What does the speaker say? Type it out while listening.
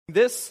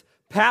This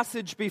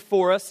passage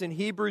before us in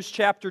Hebrews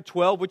chapter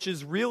 12, which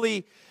is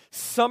really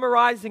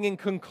summarizing and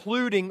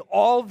concluding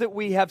all that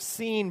we have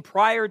seen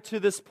prior to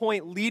this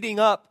point leading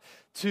up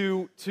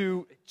to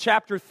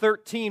chapter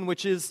 13,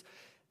 which is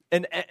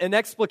an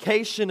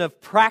explication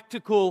of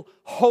practical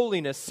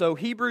holiness. So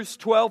Hebrews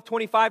 12,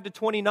 25 to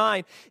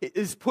 29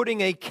 is putting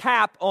a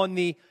cap on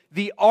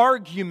the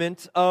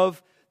argument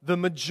of the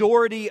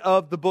majority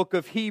of the book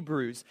of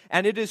Hebrews.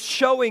 And it is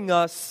showing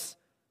us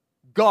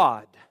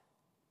God.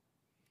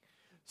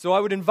 So I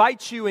would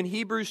invite you in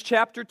Hebrews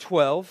chapter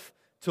 12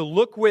 to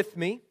look with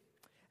me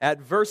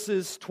at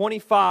verses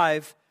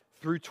 25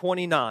 through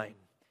 29.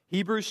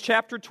 Hebrews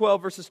chapter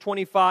 12, verses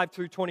 25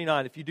 through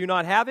 29. If you do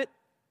not have it,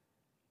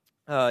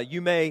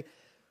 you may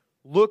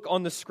look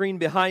on the screen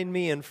behind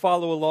me and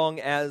follow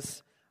along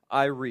as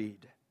I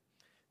read.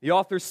 The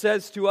author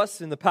says to us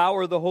in the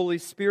power of the Holy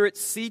Spirit,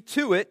 "See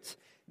to it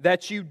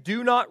that you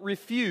do not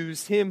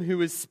refuse him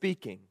who is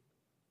speaking.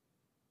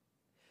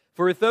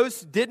 For if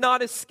those did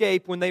not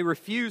escape when they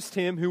refused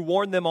him who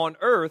warned them on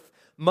earth,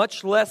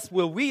 much less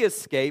will we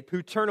escape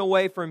who turn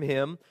away from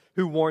him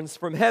who warns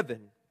from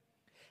heaven.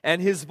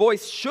 And his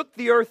voice shook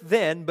the earth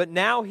then, but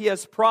now he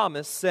has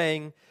promised,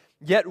 saying,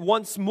 Yet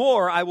once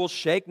more I will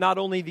shake not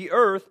only the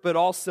earth, but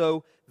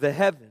also the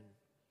heaven.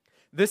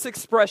 This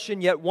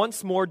expression, yet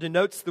once more,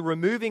 denotes the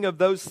removing of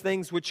those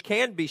things which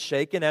can be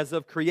shaken as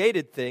of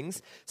created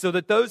things, so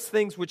that those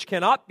things which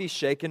cannot be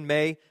shaken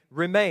may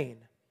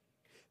remain.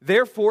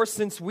 Therefore,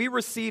 since we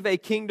receive a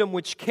kingdom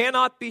which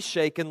cannot be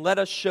shaken, let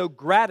us show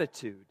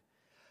gratitude,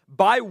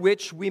 by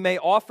which we may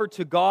offer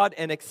to God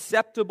an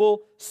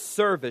acceptable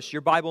service."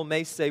 Your Bible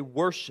may say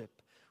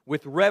worship,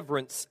 "with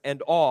reverence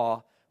and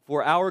awe,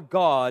 for our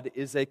God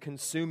is a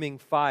consuming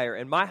fire."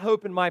 And my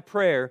hope and my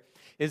prayer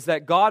is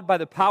that God, by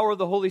the power of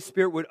the Holy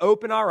Spirit, would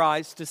open our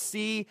eyes to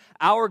see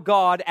our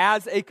God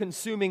as a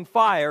consuming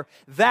fire,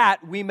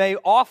 that we may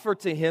offer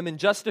to Him in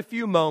just a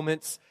few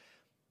moments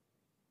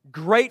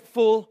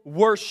grateful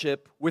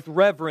worship with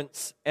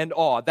reverence and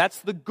awe. That's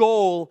the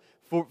goal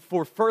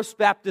for First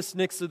Baptist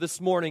Nixa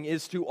this morning,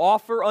 is to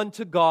offer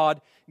unto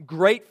God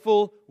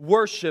grateful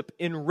worship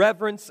in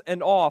reverence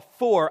and awe,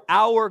 for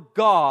our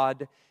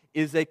God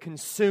is a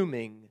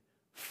consuming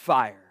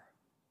fire.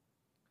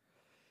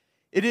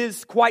 It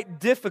is quite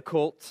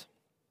difficult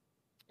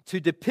to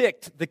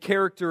depict the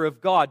character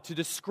of God, to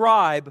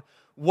describe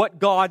what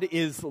God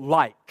is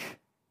like.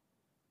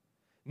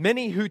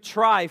 Many who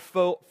try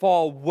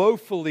fall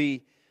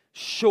woefully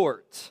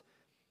short.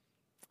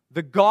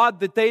 The God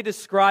that they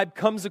describe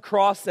comes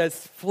across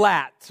as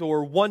flat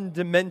or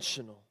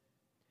one-dimensional.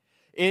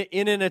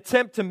 In an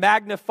attempt to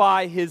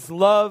magnify His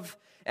love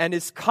and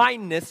His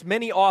kindness,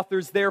 many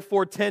authors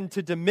therefore tend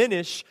to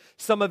diminish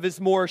some of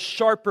His more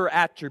sharper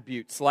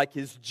attributes, like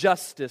His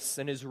justice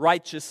and His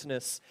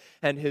righteousness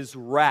and His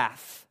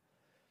wrath.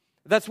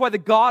 That's why the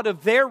God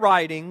of their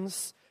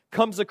writings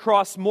comes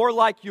across more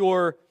like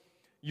your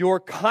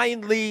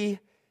kindly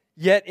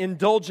yet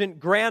indulgent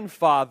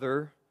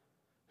grandfather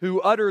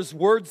who utters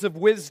words of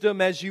wisdom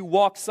as you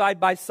walk side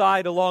by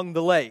side along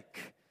the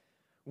lake.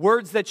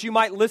 Words that you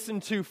might listen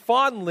to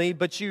fondly,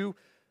 but you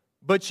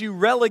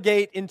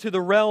relegate into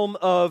the realm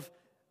of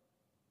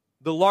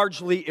the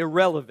largely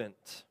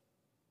irrelevant.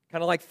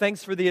 Kind of like,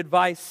 "Thanks for the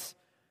advice,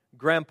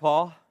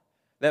 Grandpa."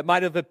 That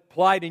might have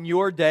applied in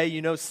your day,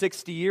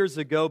 60 years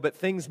ago, but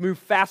things move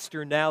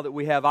faster now that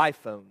we have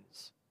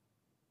iPhones.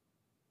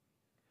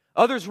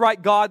 Others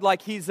write God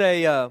like He's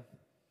a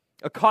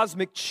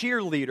cosmic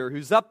cheerleader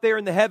who's up there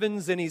in the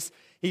heavens, and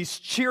he's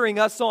cheering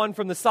us on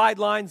from the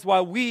sidelines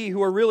while we,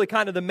 who are really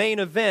kind of the main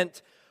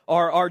event,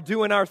 are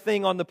doing our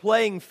thing on the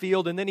playing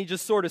field, and then He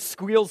just sort of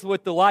squeals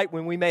with delight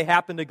when we may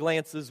happen to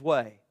glance His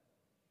way.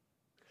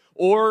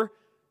 Or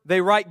they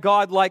write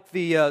God like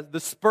the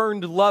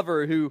spurned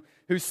lover who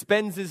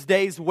spends his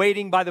days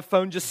waiting by the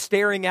phone, just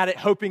staring at it,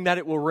 hoping that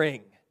it will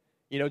ring.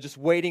 Just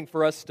waiting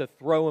for us to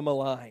throw him a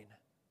line.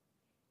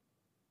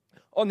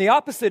 On the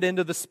opposite end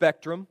of the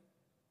spectrum,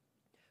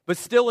 but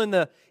still in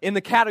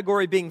the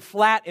category being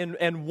flat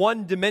and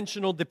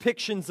one-dimensional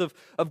depictions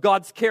of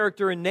God's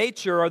character and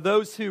nature, are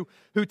those who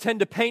tend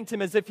to paint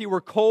Him as if He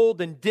were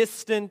cold and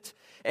distant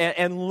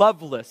and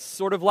loveless,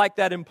 sort of like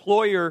that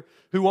employer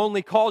who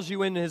only calls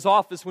you into his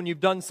office when you've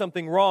done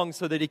something wrong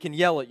so that he can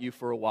yell at you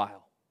for a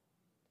while.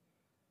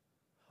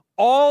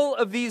 All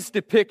of these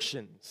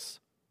depictions,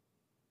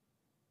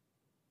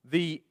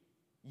 the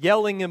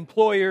yelling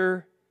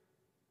employer,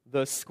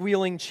 the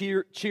squealing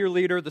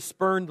cheerleader, the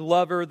spurned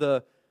lover,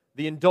 the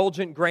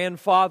indulgent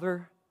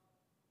grandfather,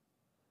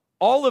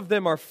 all of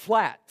them are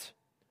flat,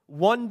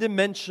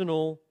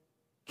 one-dimensional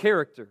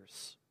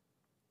characters.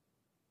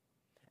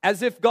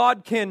 As if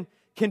God can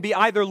be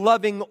either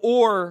loving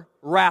or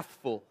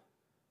wrathful,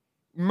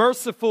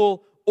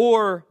 merciful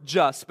or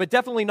just, but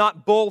definitely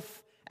not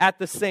both at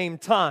the same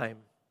time.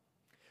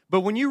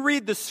 But when you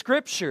read the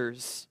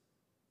Scriptures,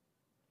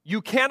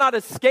 you cannot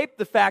escape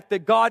the fact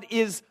that God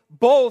is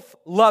both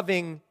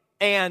loving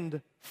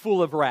and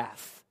full of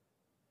wrath.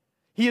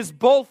 He is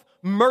both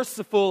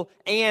merciful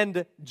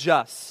and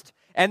just.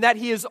 and that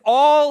He is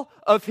all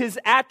of His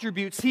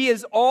attributes. He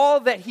is all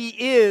that He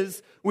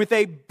is with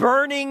a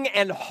burning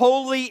and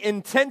holy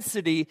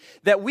intensity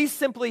that we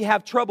simply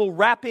have trouble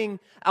wrapping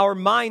our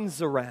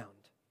minds around.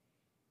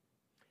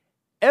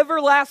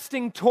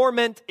 Everlasting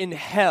torment in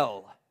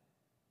hell.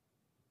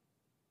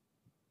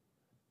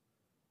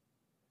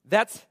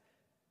 That's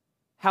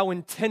how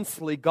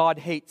intensely God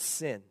hates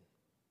sin.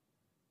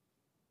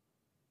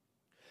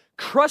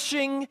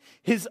 Crushing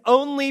His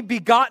only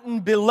begotten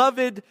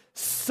beloved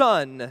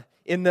Son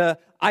in the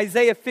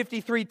Isaiah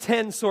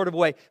 53:10 sort of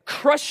way.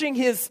 Crushing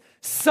His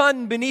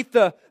Son beneath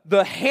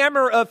the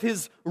hammer of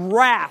His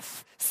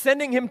wrath.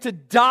 Sending Him to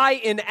die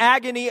in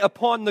agony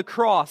upon the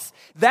cross.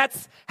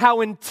 That's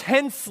how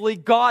intensely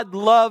God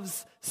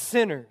loves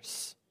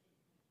sinners.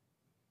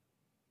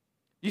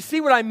 You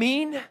see what I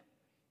mean?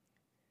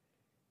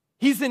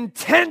 He's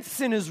intense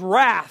in His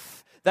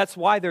wrath. That's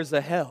why there's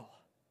a hell.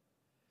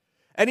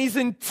 And He's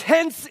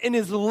intense in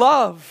His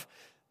love.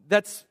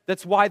 That's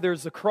why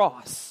there's a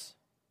cross.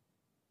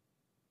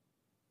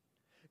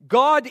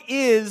 God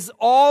is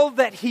all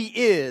that He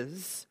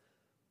is.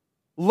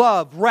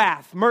 Love,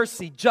 wrath,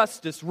 mercy,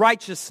 justice,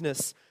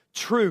 righteousness,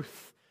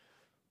 truth.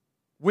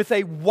 With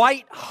a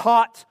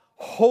white-hot,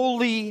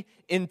 holy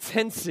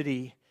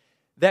intensity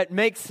that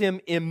makes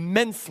Him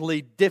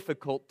immensely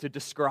difficult to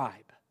describe.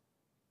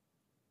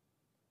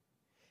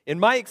 In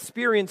my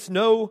experience,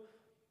 no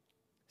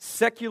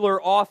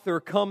secular author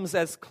comes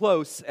as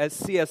close as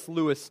C.S.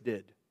 Lewis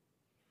did,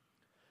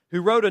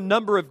 who wrote a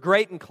number of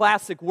great and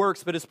classic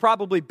works, but is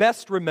probably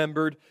best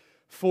remembered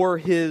for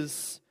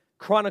his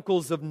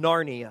Chronicles of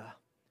Narnia,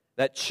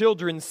 that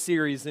children's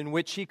series in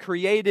which he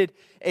created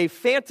a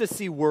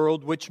fantasy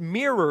world which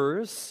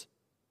mirrors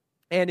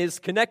and is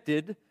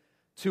connected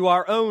to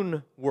our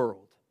own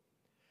world.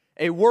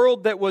 A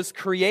world that was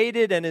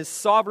created and is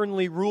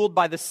sovereignly ruled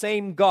by the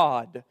same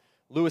God.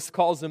 Lewis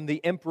calls Him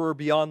the Emperor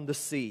beyond the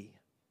sea.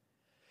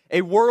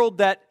 A world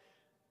that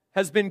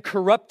has been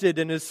corrupted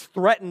and is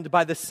threatened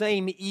by the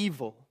same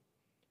evil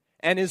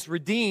and is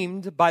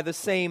redeemed by the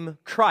same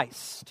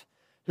Christ,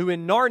 who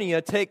in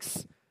Narnia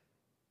takes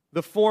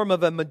the form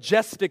of a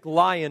majestic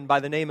lion by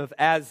the name of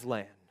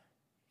Aslan.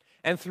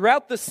 And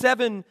throughout the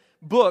 7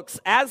 books,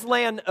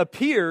 Aslan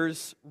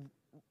appears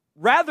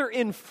rather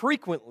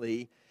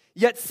infrequently,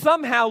 yet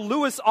somehow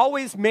Lewis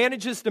always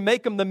manages to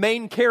make him the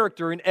main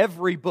character in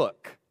every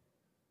book.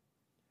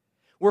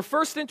 We're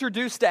first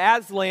introduced to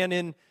Aslan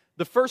in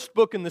the first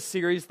book in the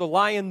series, The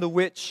Lion, the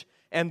Witch,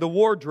 and the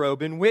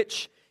Wardrobe, in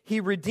which he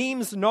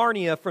redeems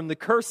Narnia from the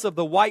curse of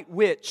the White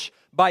Witch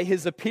by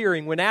his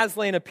appearing. When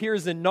Aslan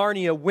appears in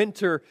Narnia,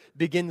 winter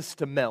begins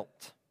to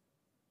melt.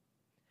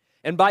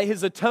 And by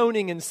his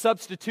atoning and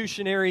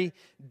substitutionary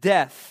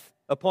death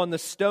upon the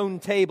stone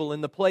table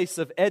in the place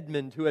of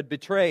Edmund, who had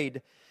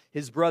betrayed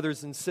his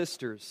brothers and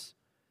sisters.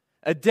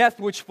 A death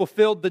which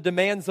fulfilled the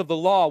demands of the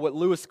law, what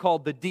Lewis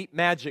called the deep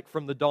magic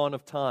from the dawn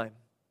of time.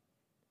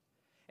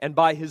 And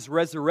by His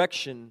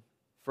resurrection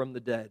from the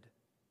dead.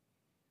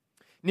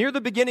 Near the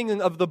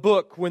beginning of the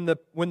book, when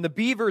the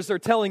beavers are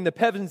telling the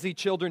Pevensey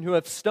children who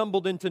have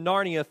stumbled into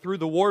Narnia through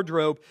the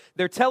wardrobe,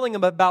 they're telling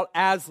them about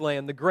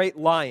Aslan, the great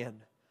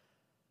lion.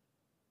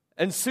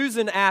 And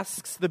Susan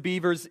asks the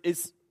beavers,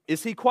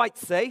 is he quite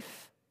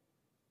safe?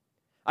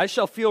 I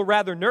shall feel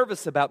rather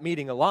nervous about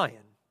meeting a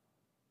lion.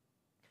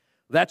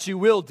 That you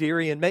will,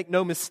 dearie, and make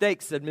no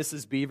mistake, said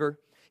Mrs. Beaver.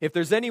 If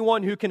there's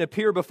anyone who can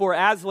appear before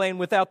Aslan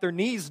without their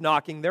knees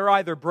knocking, they're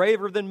either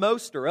braver than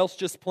most or else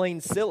just plain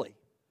silly.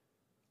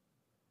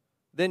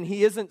 Then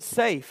he isn't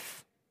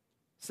safe,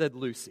 said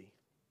Lucy.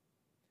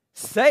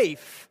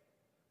 Safe,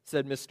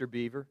 said Mr.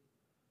 Beaver.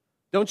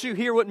 Don't you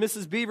hear what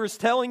Mrs. Beaver's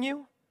telling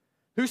you?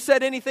 Who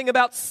said anything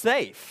about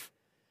safe?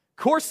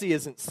 Of course he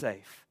isn't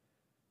safe,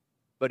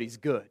 but he's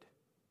good.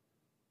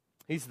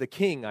 He's the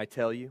king, I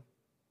tell you.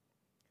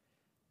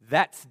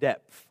 That's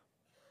depth.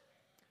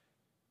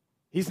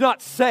 He's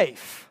not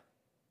safe,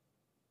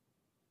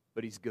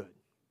 but he's good.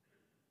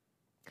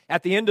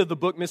 At the end of the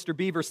book, Mr.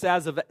 Beaver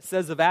says of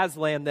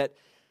Aslan that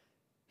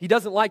he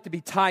doesn't like to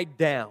be tied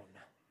down,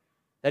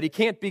 that he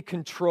can't be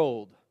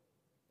controlled.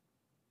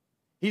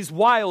 He's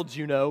wild,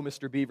 you know,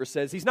 Mr. Beaver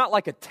says. He's not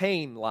like a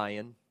tame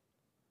lion.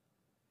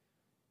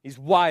 He's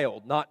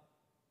wild, not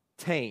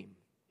tame.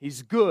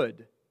 He's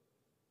good,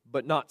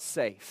 but not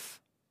safe.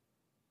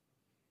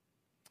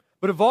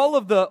 But of all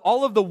of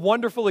the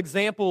wonderful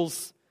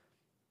examples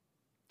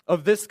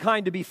of this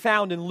kind to be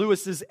found in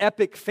Lewis's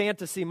epic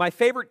fantasy, my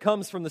favorite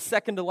comes from the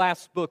second to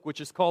last book,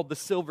 which is called The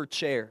Silver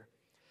Chair.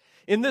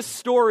 In this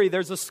story,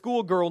 there's a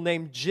schoolgirl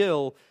named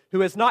Jill who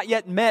has not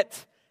yet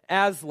met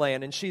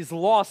Aslan, and she's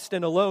lost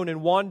and alone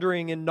and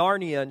wandering in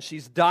Narnia, and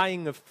she's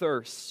dying of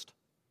thirst.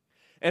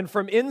 And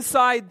from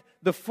inside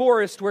the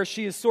forest where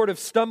she is sort of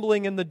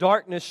stumbling in the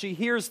darkness, she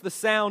hears the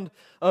sound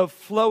of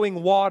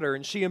flowing water,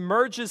 and she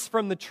emerges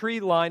from the tree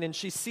line, and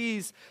she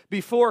sees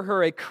before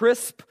her a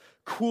crisp,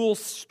 cool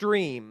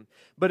stream.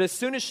 But as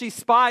soon as she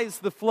spies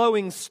the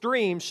flowing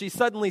stream, she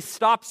suddenly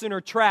stops in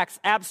her tracks,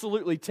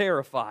 absolutely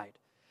terrified.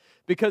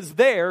 Because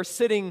there,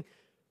 sitting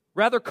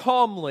rather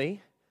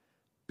calmly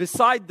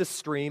Beside the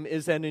stream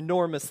is an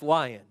enormous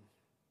lion.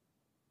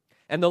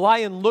 And the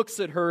lion looks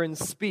at her and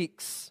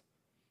speaks,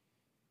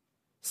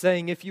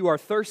 saying, "If you are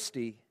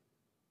thirsty,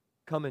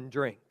 come and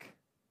drink."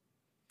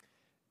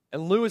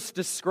 And Lewis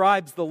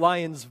describes the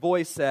lion's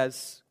voice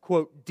as,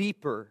 quote,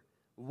 "deeper,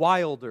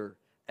 wilder,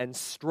 and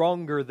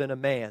stronger than a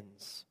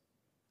man's,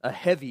 a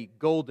heavy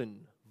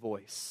golden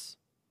voice."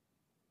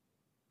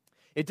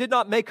 It did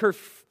not make her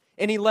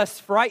any less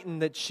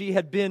frightened than she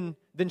had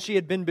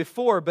been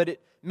before, but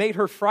it made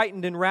her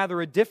frightened in rather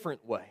a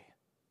different way.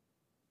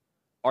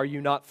 "Are you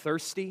not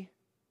thirsty?"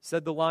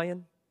 said the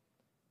lion.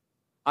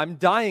 "I'm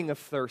dying of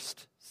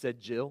thirst," said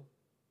Jill.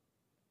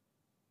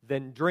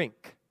 "Then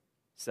drink,"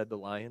 said the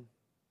lion.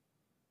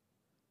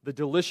 The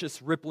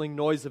delicious rippling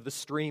noise of the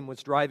stream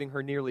was driving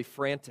her nearly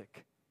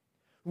frantic.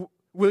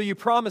 "Will you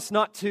promise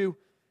not to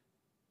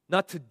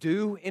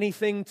do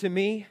anything to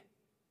me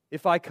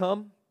if I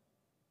come?"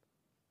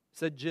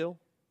 said Jill.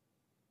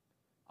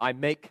 "I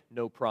make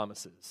no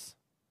promises,"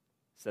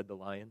 said the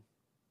lion.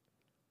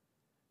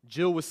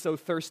 Jill was so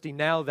thirsty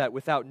now that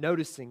without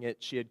noticing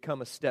it, she had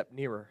come a step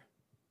nearer.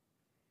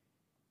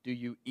 "Do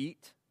you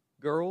eat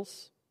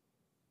girls?"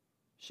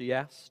 she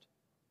asked.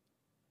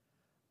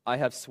 "I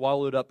have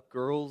swallowed up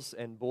girls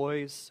and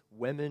boys,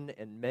 women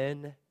and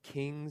men,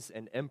 kings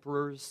and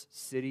emperors,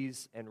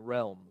 cities and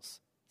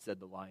realms,"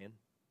 said the lion.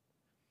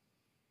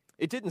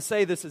 It didn't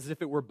say this as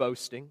if it were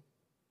boasting,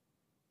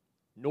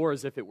 nor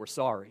as if it were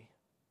sorry,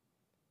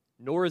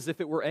 nor as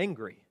if it were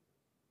angry.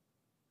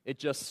 It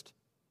just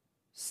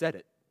said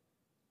it.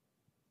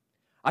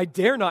 "I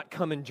dare not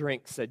come and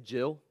drink," said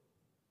Jill.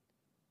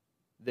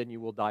 "Then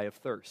you will die of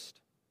thirst,"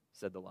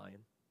 said the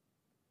lion.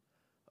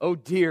 "Oh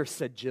dear,"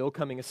 said Jill,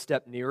 coming a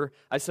step nearer.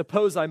 "I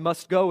suppose I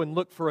must go and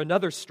look for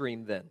another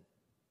stream then."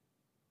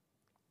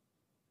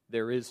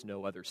 "There is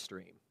no other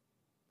stream,"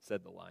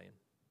 said the lion.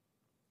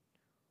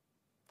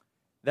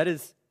 That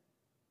is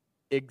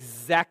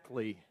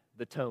exactly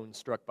the tone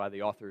struck by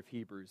the author of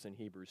Hebrews in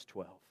Hebrews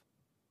 12.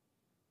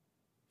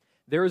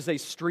 There is a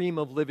stream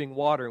of living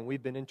water, and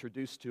we've been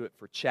introduced to it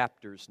for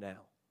chapters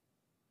now.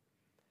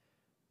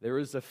 There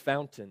is a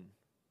fountain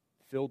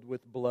filled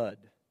with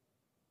blood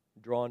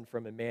drawn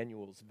from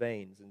Emmanuel's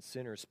veins, and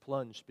sinners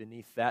plunged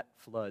beneath that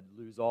flood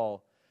lose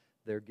all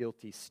their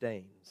guilty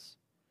stains.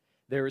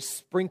 There is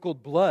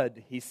sprinkled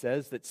blood, he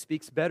says, that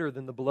speaks better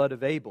than the blood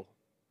of Abel.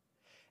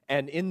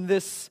 And in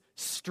this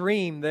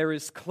stream, there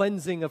is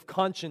cleansing of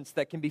conscience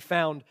that can be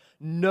found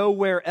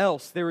nowhere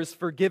else. There is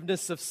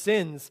forgiveness of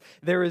sins.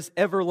 There is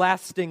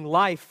everlasting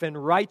life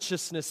and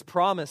righteousness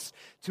promised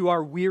to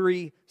our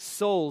weary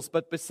souls.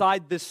 But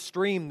beside this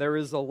stream, there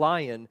is a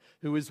lion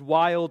who is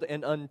wild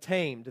and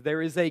untamed.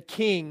 There is a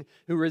king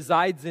who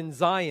resides in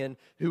Zion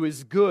who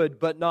is good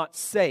but not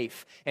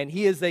safe. And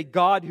he is a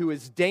God who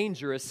is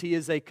dangerous. He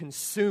is a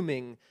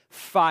consuming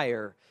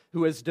fire,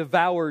 who has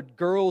devoured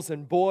girls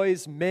and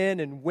boys, men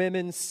and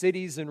women,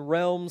 cities and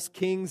realms,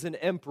 kings and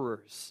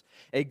emperors.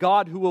 A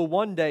God who will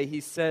one day,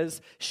 he says,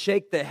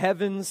 shake the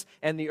heavens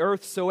and the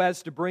earth so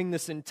as to bring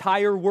this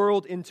entire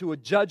world into a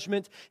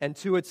judgment and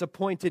to its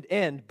appointed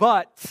end.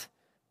 But,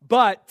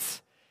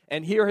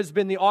 and here has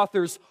been the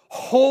author's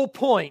whole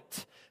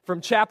point from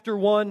chapter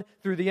 1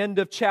 through the end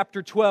of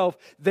chapter 12,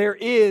 there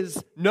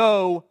is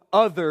no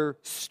other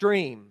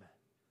stream.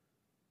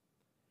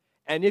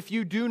 And if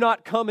you do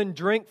not come and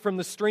drink from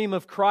the stream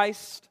of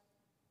Christ,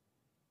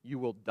 you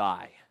will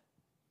die.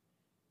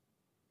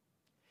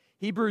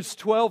 Hebrews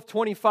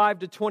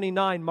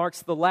 12:25-29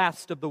 marks the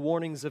last of the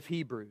warnings of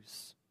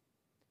Hebrews.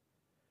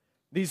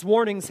 These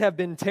warnings have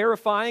been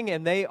terrifying,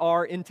 and they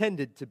are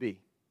intended to be.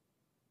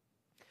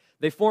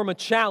 They form a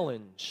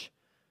challenge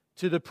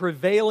to the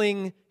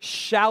prevailing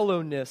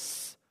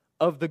shallowness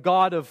of the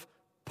God of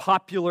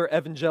popular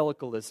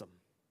evangelicalism.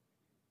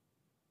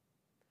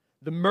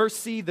 The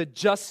mercy, the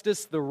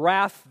justice, the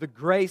wrath, the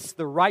grace,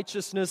 the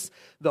righteousness,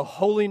 the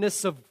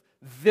holiness of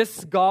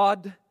this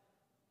God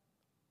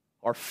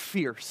are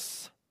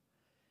fierce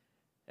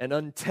and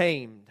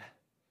untamed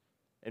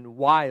and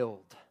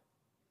wild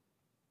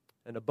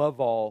and above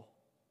all,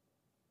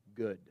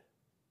 good.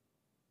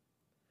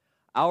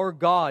 Our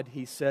God,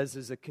 he says,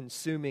 is a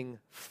consuming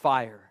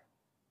fire.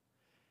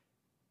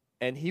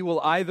 And he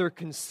will either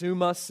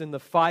consume us in the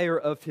fire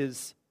of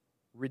his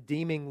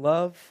redeeming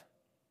love,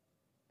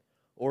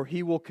 or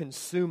he will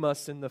consume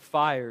us in the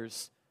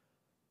fires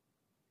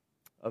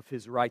of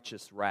his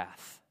righteous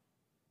wrath.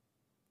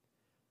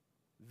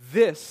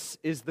 This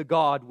is the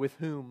God with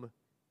whom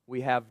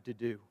we have to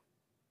do.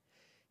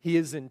 He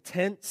is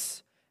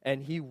intense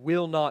and he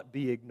will not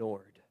be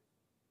ignored.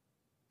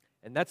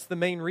 And that's the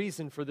main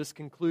reason for this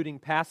concluding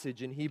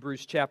passage in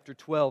Hebrews chapter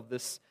 12,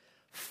 this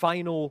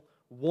final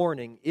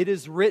warning. It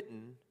is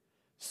written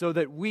so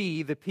that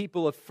we, the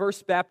people of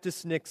First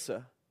Baptist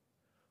Nixa,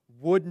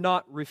 would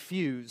not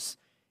refuse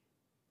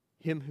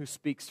him who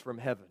speaks from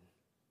heaven.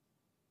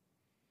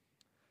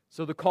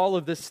 So the call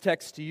of this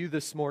text to you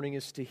this morning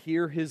is to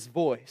hear his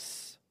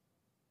voice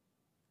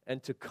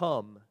and to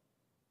come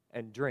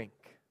and drink.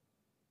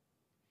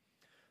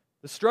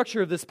 The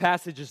structure of this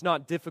passage is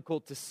not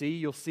difficult to see.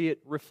 You'll see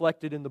it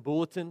reflected in the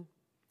bulletin.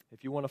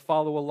 If you want to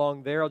follow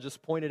along there, I'll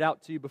just point it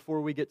out to you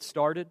before we get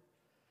started.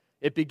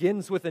 It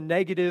begins with a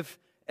negative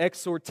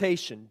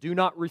exhortation. Do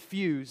not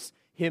refuse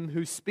him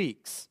who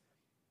speaks.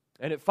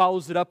 And it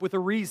follows it up with a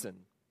reason.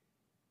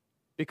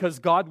 Because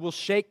God will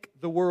shake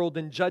the world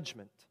in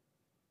judgment.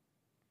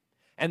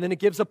 And then it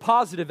gives a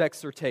positive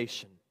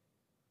exhortation.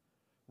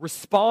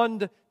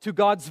 Respond to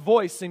God's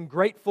voice in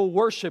grateful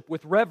worship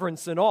with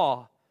reverence and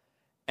awe.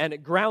 And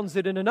it grounds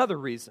it in another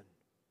reason.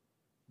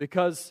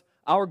 Because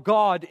our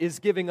God is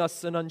giving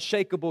us an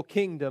unshakable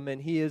kingdom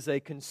and He is a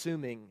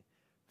consuming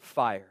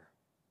fire.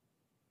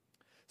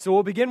 So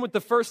we'll begin with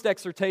the first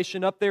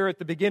exhortation up there at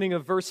the beginning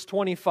of verse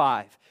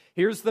 25.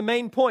 Here's the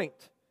main point.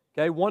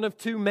 Okay, one of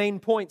two main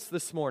points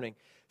this morning.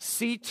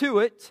 See to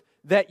it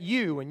that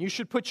you, and you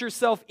should put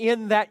yourself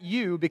in that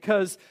you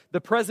because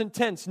the present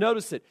tense,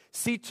 notice it.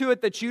 See to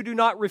it that you do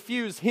not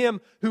refuse Him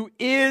who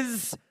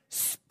is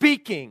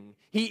speaking.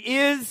 He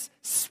is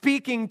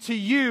speaking to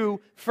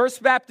you,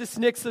 First Baptist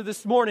Nixa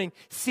this morning.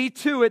 See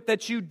to it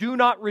that you do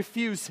not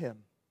refuse Him.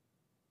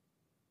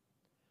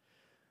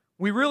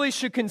 We really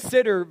should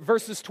consider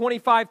verses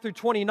 25 through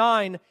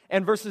 29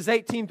 and verses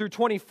 18 through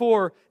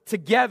 24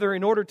 together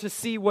in order to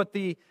see what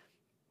the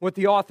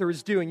author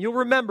is doing. You'll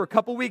remember a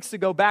couple weeks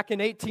ago, back in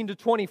 18 to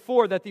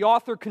 24, that the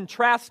author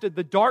contrasted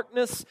the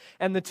darkness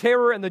and the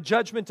terror and the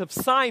judgment of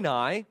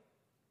Sinai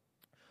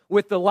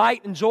with the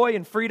light and joy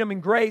and freedom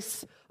and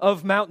grace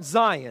of Mount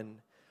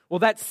Zion. Well,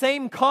 that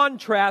same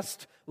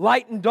contrast,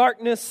 light and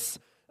darkness,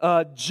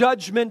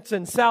 judgment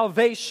and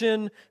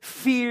salvation,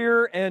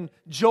 fear and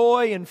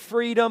joy and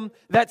freedom,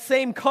 that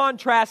same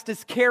contrast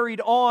is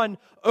carried on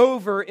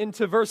over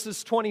into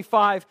verses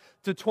 25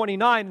 to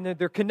 29, and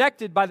they're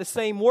connected by the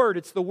same word.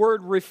 It's the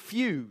word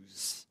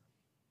refuse.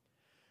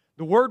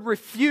 The word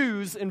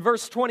refuse in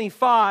verse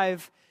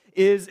 25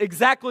 is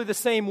exactly the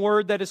same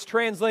word that is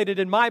translated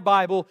in my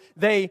Bible.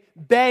 They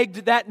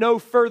begged that no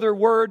further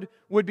word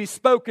would be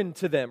spoken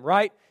to them,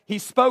 right? He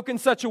spoke in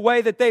such a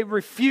way that they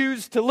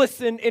refused to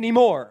listen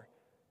anymore.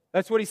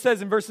 That's what he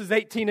says in verses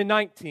 18 and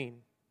 19.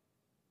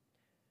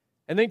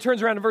 And then he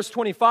turns around in verse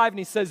 25 and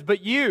he says,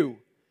 but you,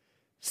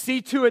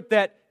 see to it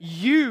that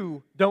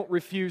you don't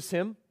refuse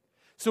him.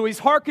 So he's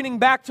hearkening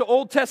back to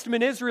Old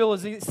Testament Israel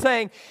as he's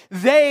saying,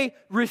 they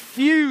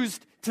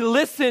refused to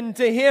listen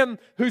to him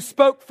who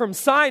spoke from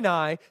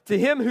Sinai, to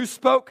him who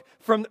spoke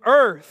from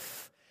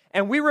earth.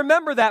 And we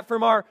remember that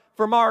from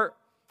our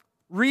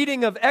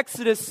reading of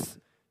Exodus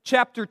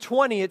chapter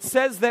 20. It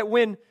says that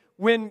when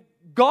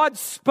God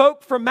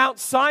spoke from Mount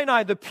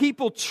Sinai, the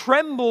people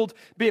trembled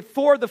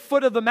before the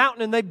foot of the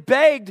mountain and they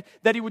begged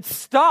that He would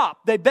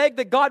stop. They begged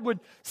that God would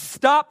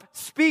stop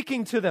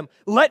speaking to them.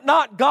 Let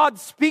not God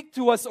speak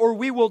to us or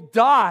we will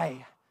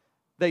die,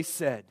 they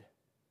said.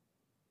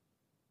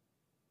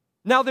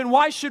 Now then,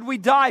 why should we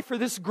die? For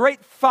this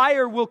great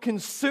fire will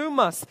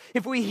consume us.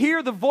 If we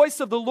hear the voice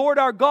of the Lord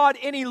our God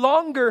any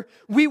longer,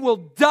 we will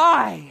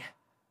die.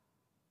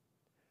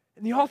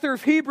 And the author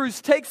of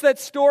Hebrews takes that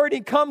story and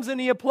he comes and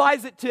he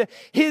applies it to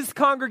his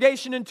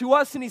congregation and to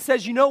us. And he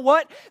says, you know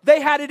what? They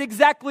had it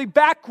exactly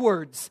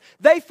backwards.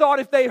 They thought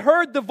if they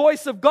heard the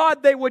voice of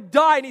God, they would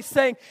die. And he's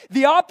saying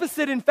the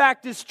opposite, in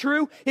fact, is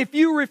true. If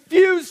you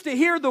refuse to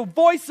hear the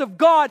voice of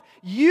God,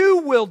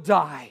 you will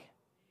die.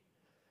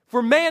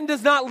 For man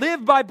does not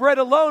live by bread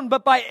alone,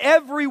 but by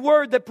every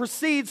word that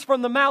proceeds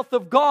from the mouth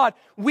of God.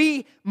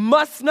 We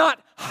must not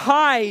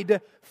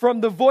hide from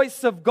the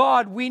voice of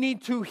God. We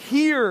need to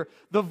hear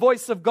the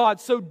voice of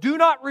God. So do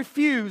not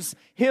refuse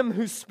Him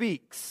who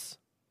speaks.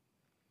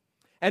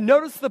 And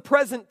notice the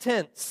present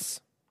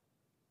tense.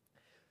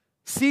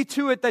 See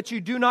to it that you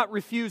do not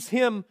refuse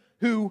Him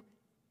who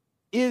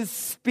is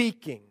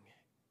speaking.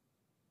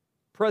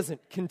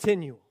 Present,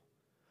 continual.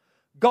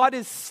 God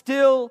is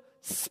still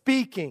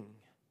speaking.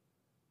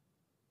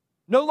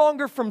 No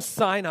longer from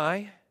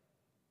Sinai,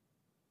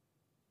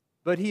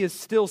 but He is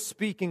still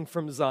speaking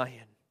from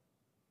Zion.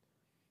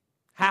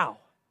 How?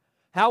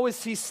 How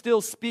is He still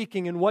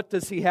speaking and what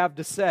does He have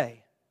to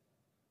say?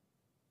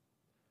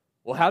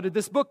 Well, how did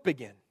this book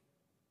begin?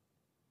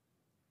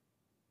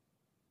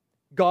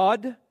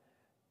 God,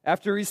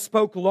 after He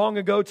spoke long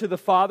ago to the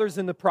fathers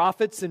and the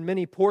prophets in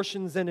many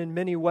portions and in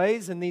many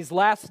ways, in these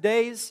last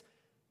days,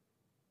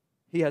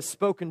 He has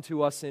spoken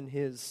to us in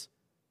His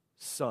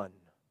Son.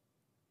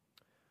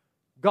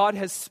 God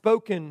has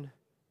spoken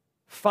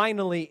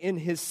finally in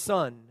His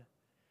Son,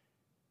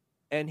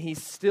 and He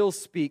still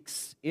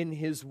speaks in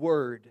His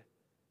Word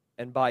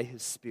and by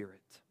His Spirit.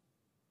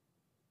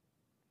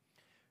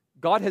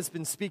 God has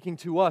been speaking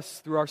to us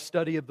through our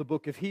study of the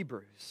book of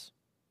Hebrews.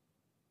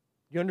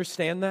 You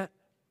understand that?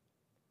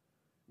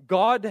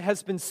 God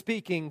has been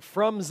speaking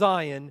from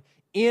Zion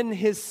in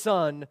His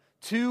Son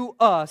to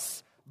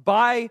us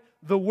by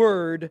the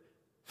Word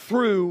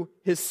through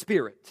His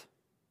Spirit.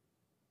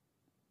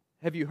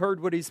 Have you heard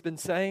what He's been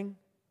saying?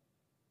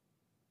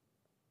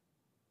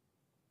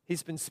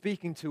 He's been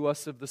speaking to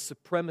us of the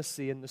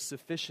supremacy and the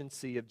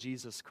sufficiency of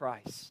Jesus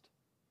Christ.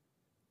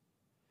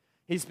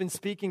 He's been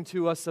speaking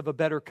to us of a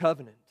better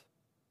covenant,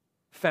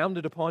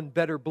 founded upon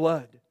better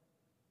blood,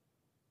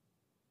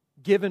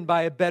 given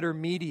by a better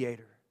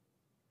mediator,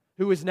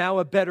 who is now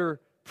a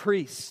better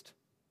priest,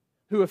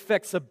 who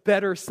effects a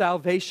better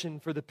salvation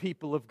for the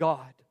people of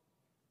God.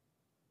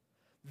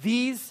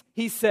 These,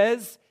 he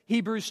says,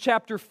 Hebrews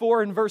chapter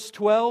 4 and verse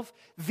 12,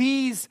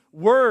 these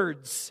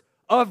words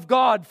of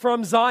God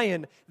from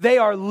Zion, they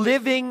are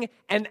living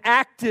and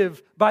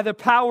active by the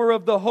power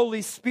of the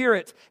Holy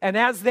Spirit. And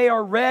as they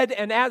are read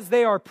and as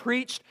they are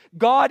preached,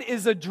 God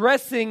is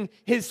addressing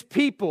His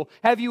people.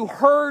 Have you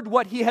heard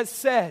what He has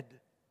said?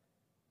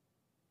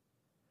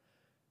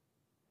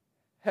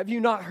 Have you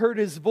not heard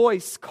His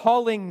voice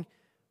calling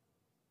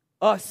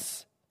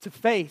us to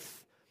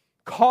faith,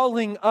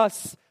 calling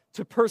us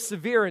to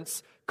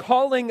perseverance,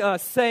 calling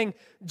us, saying,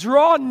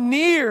 draw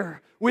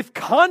near with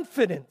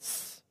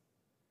confidence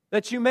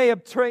that you may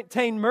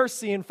obtain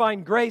mercy and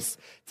find grace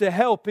to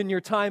help in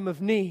your time of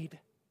need.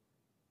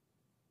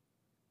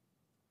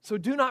 So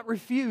do not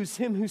refuse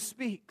Him who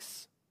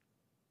speaks.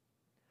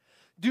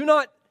 Do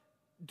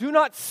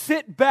not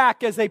sit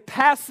back as a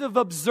passive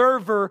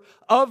observer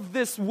of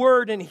this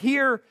word and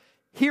hear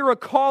a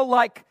call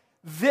like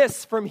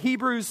this from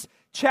Hebrews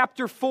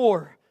chapter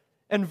 4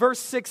 and verse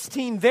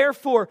 16.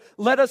 Therefore,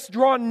 let us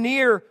draw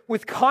near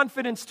with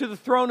confidence to the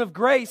throne of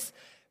grace,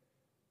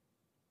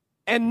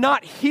 and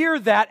not hear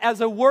that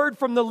as a word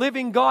from the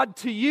living God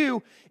to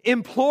you,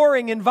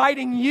 imploring,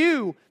 inviting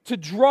you to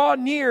draw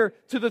near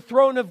to the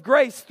throne of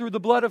grace through the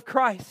blood of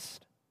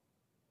Christ.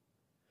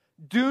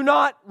 Do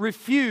not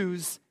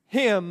refuse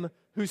Him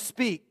who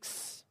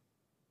speaks.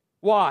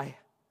 Why?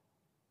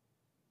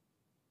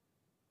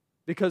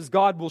 Because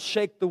God will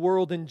shake the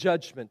world in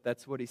judgment,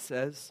 that's what He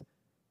says.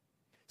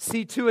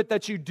 See to it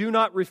that you do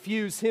not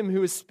refuse Him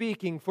who is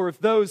speaking, for if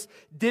those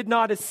did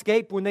not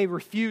escape when they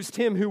refused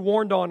Him who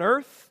warned on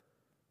earth,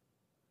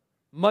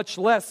 much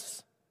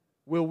less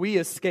will we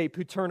escape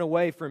who turn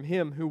away from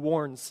Him who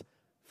warns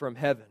from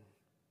heaven.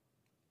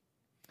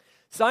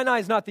 Sinai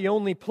is not the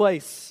only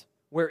place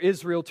where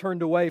Israel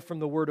turned away from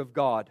the Word of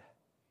God.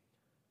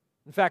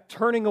 In fact,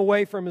 turning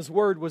away from His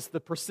Word was the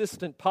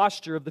persistent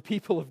posture of the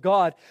people of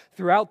God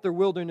throughout their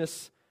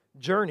wilderness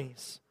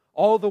journeys,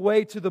 all the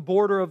way to the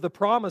border of the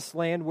Promised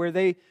Land, where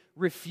they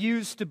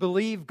refused to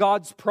believe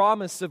God's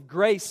promise of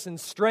grace and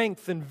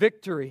strength and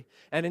victory,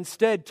 and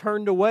instead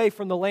turned away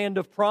from the land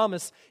of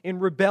promise in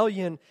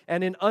rebellion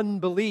and in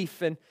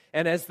unbelief. And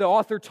as the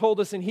author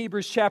told us in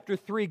Hebrews chapter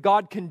 3,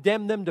 God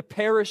condemned them to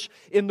perish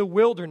in the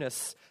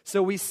wilderness.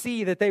 So we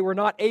see that they were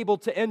not able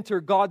to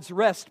enter God's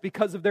rest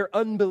because of their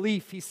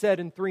unbelief, he said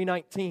in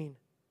 3:19.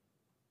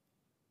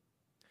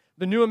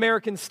 The New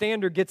American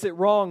Standard gets it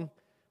wrong,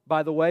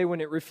 by the way, when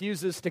it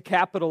refuses to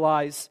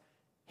capitalize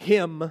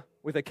Him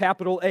with a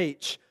capital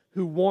H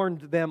who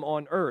warned them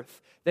on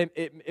earth.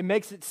 It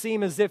makes it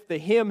seem as if the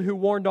Him who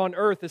warned on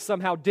earth is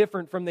somehow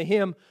different from the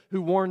Him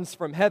who warns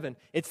from heaven.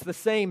 It's the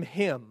same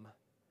Him.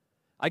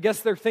 I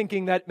guess they're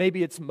thinking that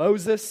maybe it's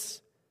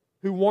Moses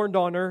who warned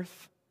on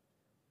earth.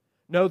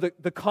 No,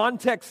 the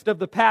context of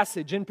the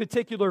passage, in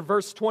particular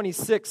verse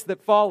 26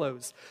 that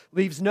follows,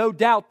 leaves no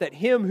doubt that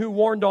Him who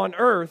warned on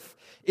earth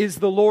is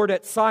the Lord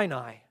at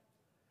Sinai,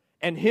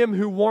 and Him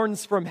who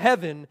warns from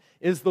heaven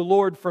is the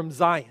Lord from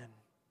Zion.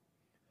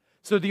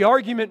 So the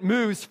argument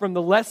moves from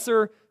the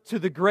lesser to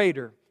the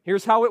greater.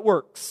 Here's how it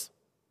works.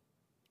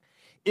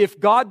 If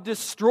God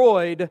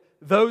destroyed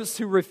those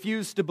who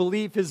refused to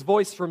believe His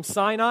voice from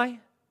Sinai,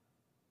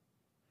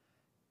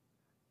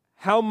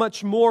 how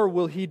much more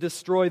will He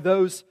destroy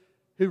those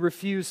who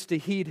refuse to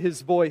heed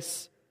His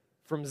voice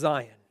from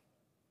Zion?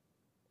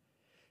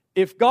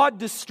 If God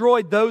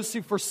destroyed those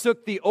who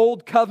forsook the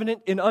old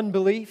covenant in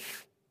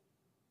unbelief,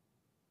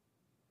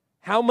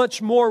 how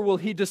much more will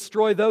He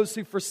destroy those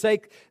who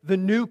forsake the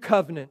new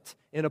covenant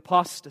in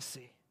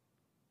apostasy?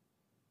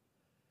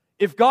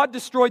 If God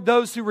destroyed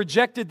those who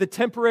rejected the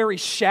temporary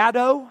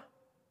shadow,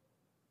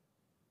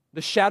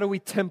 the shadowy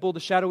temple, the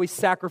shadowy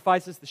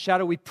sacrifices, the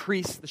shadowy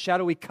priests, the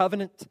shadowy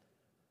covenant,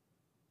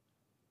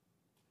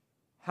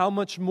 how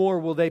much more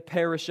will they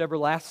perish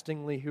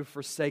everlastingly who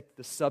forsake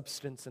the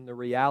substance and the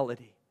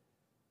reality,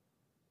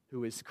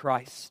 who is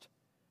Christ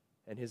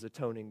and His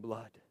atoning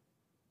blood?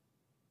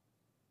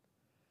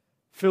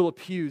 Philip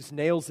Hughes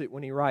nails it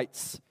when he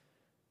writes,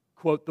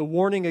 quote, "The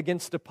warning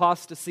against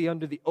apostasy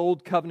under the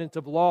old covenant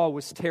of law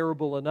was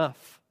terrible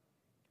enough.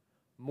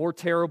 More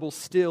terrible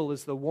still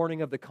is the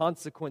warning of the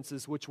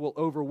consequences which will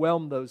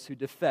overwhelm those who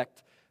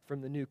defect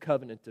from the new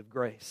covenant of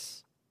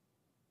grace."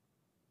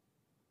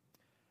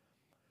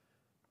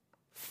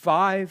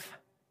 5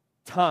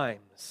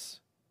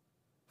 times,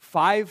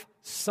 5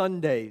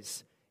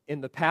 Sundays in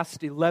the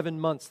past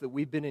 11 months that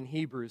we've been in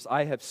Hebrews,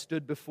 I have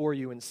stood before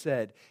you and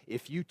said,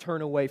 if you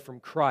turn away from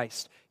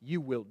Christ, you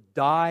will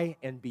die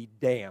and be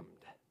damned.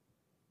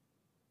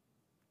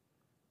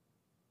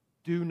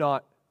 Do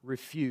not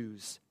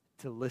refuse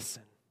to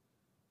listen.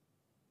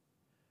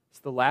 It's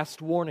the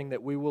last warning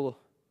that we will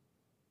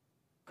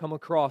come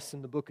across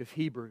in the book of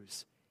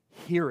Hebrews.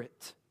 Hear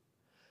it.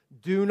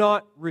 Do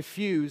not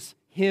refuse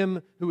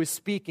him who is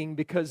speaking,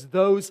 because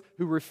those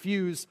who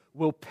refuse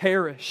will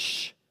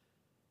perish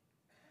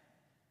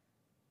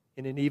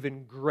in an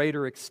even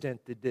greater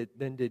extent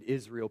than did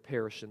Israel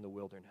perish in the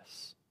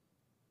wilderness.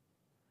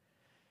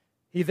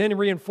 He then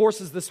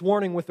reinforces this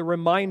warning with a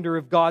reminder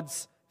of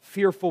God's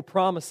fearful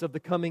promise of the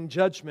coming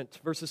judgment,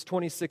 verses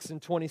 26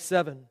 and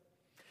 27.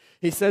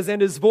 He says,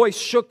 "And his voice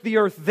shook the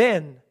earth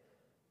then."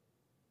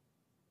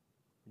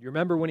 You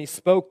remember when he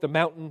spoke, the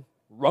mountain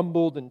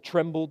rumbled and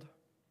trembled?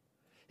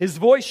 His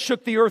voice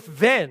shook the earth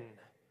then,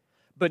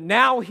 but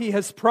now he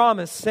has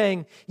promised,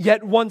 saying,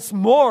 "Yet once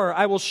more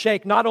I will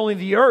shake not only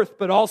the earth,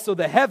 but also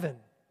the heaven."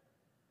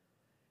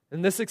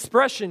 And this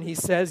expression, he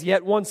says,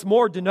 "yet once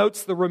more,"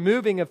 denotes the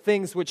removing of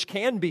things which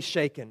can be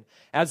shaken,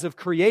 as of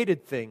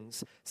created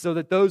things, so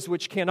that those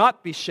which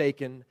cannot be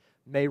shaken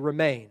may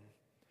remain.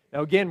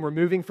 Now again, we're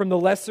moving from the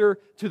lesser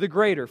to the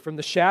greater, from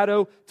the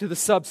shadow to the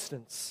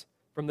substance,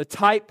 from the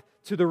type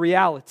to the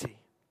reality.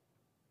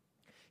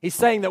 He's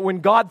saying that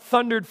when God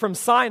thundered from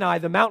Sinai,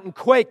 the mountain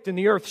quaked and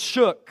the earth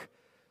shook.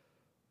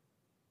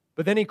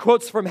 But then he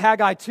quotes from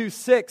Haggai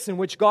 2:6, in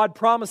which God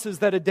promises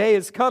that a day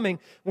is coming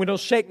when he'll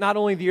shake not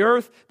only the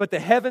earth, but the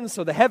heavens,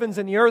 so the heavens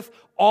and the earth,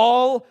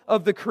 all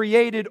of the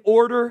created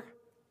order,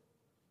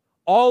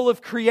 all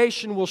of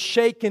creation will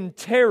shake in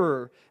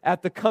terror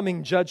at the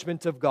coming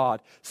judgment of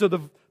God. So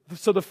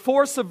the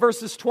force of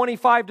verses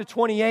 25 to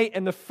 28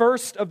 and the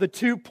first of the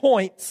 2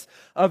 points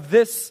of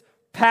this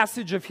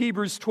passage of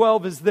Hebrews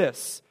 12 is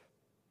this.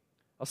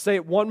 I'll say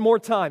it one more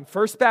time.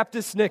 First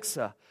Baptist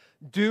Nixa,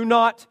 do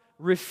not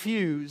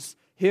refuse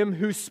him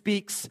who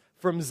speaks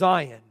from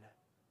Zion.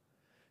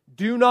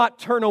 Do not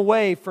turn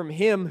away from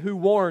him who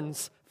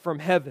warns from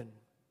heaven.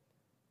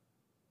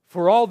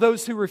 For all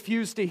those who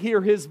refuse to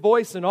hear his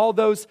voice and all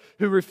those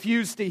who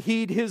refuse to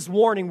heed his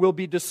warning will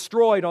be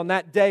destroyed on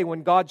that day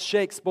when God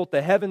shakes both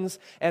the heavens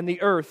and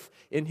the earth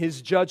in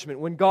his judgment.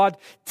 When God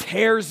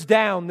tears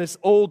down this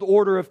old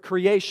order of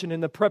creation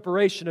in the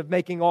preparation of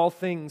making all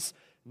things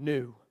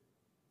new.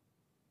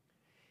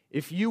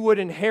 If you would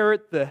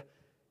inherit the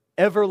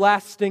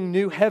everlasting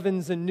new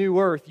heavens and new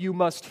earth, you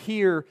must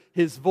hear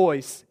his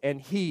voice and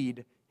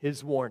heed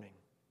his warning.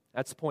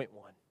 That's point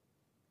 1.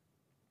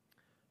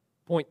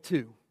 Point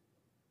 2.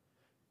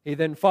 He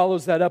then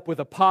follows that up with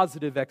a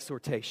positive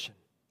exhortation.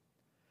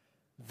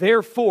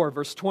 Therefore,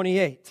 verse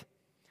 28,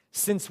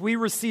 since we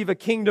receive a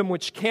kingdom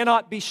which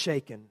cannot be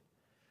shaken,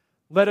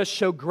 let us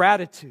show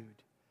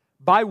gratitude,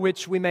 by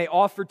which we may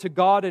offer to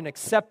God an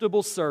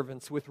acceptable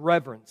service with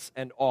reverence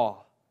and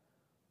awe.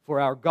 For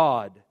our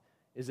God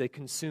is a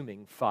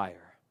consuming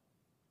fire.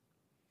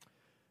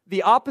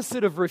 The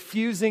opposite of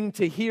refusing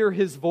to hear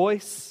his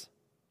voice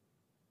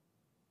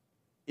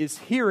is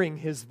hearing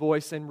his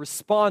voice and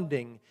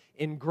responding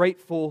in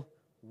grateful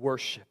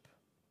worship.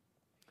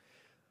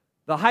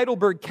 The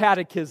Heidelberg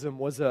Catechism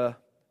was a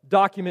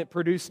document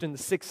produced in the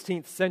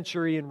 16th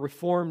century in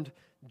Reformed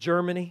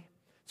Germany.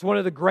 It's one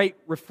of the great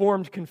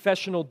Reformed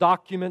confessional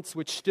documents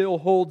which still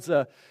holds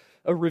a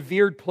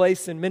revered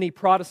place in many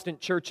Protestant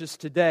churches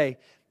today.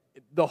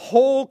 The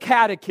whole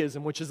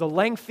catechism, which is a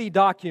lengthy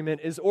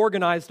document, is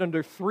organized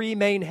under 3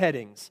 main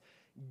headings: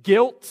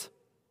 guilt,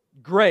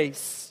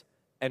 grace,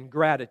 and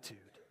gratitude.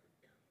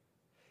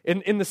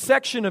 In the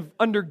section of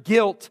under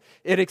guilt,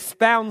 it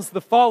expounds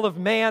the fall of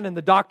man and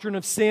the doctrine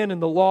of sin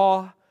and the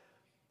law.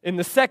 In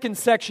the second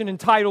section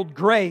entitled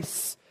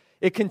Grace,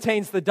 it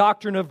contains the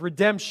doctrine of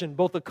redemption,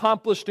 both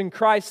accomplished in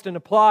Christ and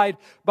applied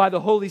by the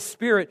Holy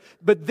Spirit.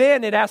 But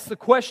then it asks the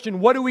question,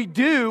 what do we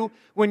do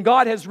when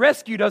God has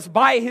rescued us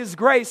by His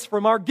grace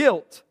from our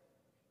guilt?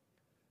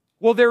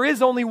 Well, there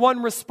is only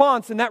one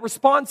response, and that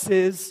response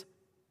is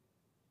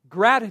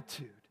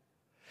gratitude.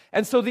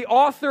 And so the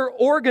author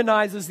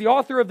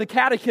of the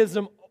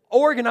Catechism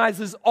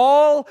organizes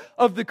all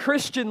of the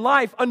Christian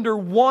life under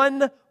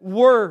one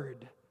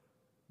word: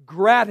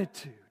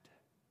 gratitude.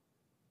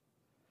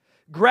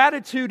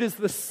 Gratitude is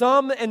the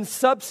sum and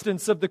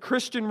substance of the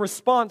Christian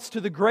response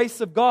to the grace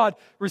of God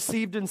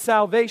received in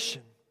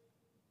salvation.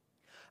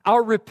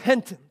 Our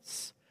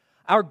repentance,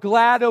 our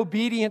glad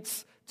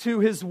obedience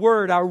to His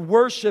Word, our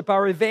worship,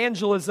 our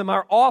evangelism,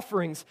 our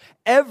offerings,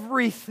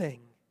 everything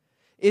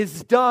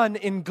is done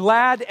in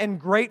glad and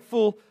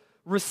grateful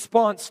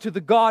response to the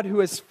God who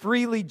has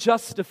freely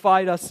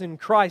justified us in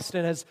Christ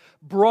and has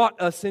brought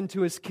us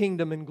into His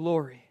kingdom and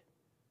glory.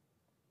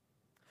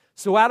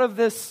 So out of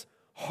this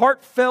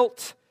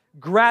heartfelt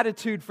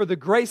gratitude for the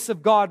grace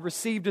of God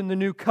received in the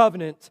new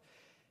covenant,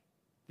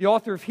 the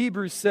author of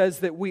Hebrews says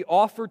that we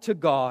offer to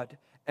God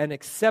an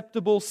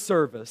acceptable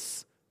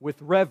service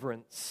with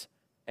reverence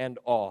and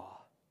awe.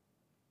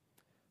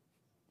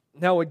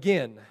 Now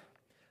again,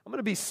 I'm going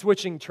to be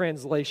switching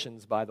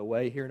translations, by the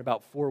way, here in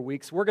about 4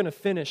 weeks. We're going to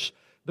finish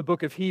the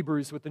book of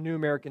Hebrews with the New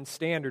American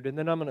Standard, and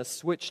then I'm going to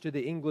switch to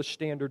the English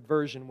Standard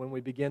Version when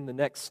we begin the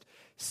next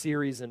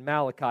series in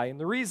Malachi. And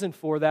the reason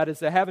for that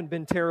is I haven't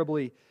been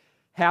terribly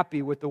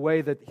happy with the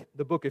way that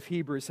the book of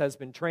Hebrews has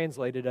been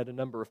translated at a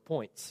number of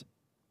points.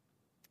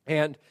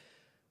 And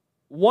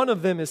one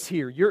of them is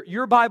here.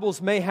 Your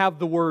Bibles may have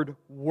the word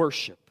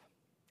worship.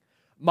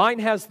 Mine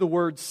has the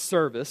word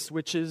service,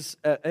 which is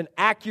an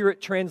accurate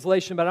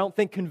translation, but I don't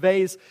think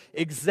conveys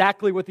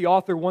exactly what the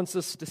author wants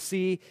us to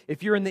see.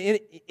 If you're in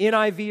the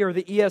NIV or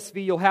the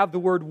ESV, you'll have the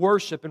word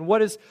worship. And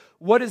what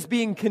is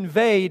being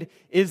conveyed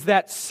is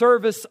that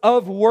service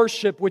of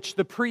worship which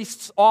the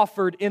priests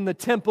offered in the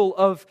temple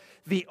of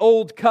the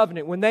Old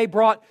Covenant. When they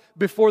brought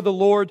before the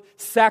Lord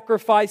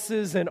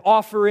sacrifices and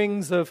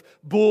offerings of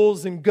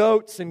bulls and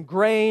goats and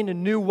grain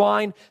and new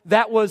wine,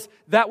 that was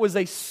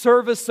a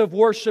service of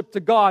worship to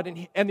God.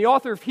 And the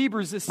author of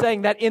Hebrews is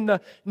saying that in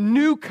the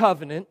New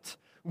Covenant,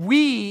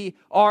 we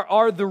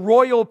are the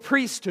royal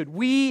priesthood.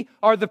 We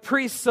are the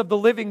priests of the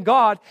living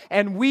God,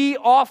 and we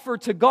offer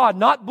to God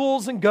not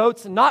bulls and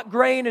goats, and not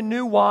grain and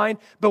new wine,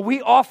 but we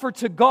offer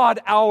to God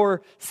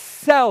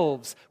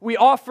ourselves. We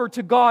offer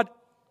to God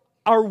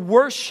our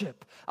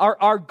worship,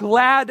 our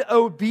glad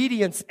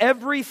obedience.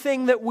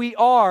 Everything that we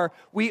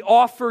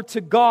offer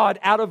to God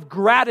out of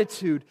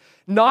gratitude,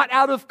 not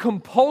out of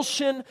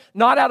compulsion,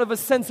 not out of a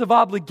sense of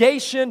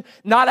obligation,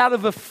 not out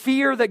of a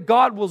fear that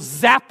God will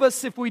zap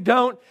us if we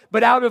don't,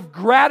 but out of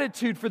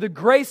gratitude for the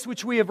grace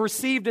which we have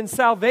received in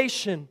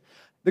salvation,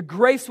 the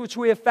grace which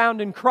we have found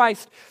in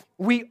Christ.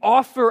 We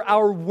offer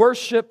our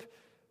worship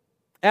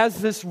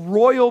as this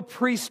royal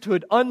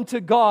priesthood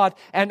unto God,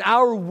 and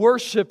our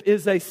worship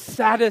is a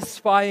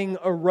satisfying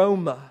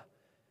aroma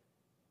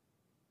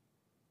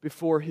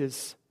before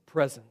His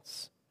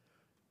presence.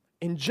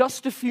 In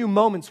just a few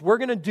moments, we're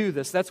going to do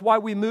this. That's why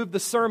we moved the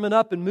sermon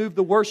up and moved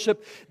the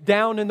worship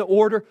down in the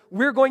order.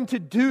 We're going to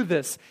do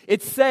this.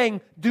 It's saying,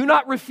 do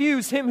not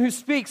refuse Him who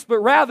speaks, but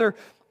rather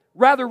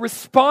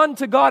respond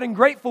to God in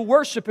grateful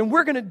worship. And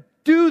we're going to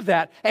do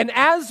that. And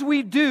as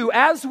we do,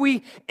 as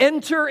we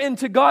enter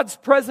into God's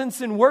presence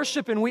in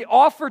worship and we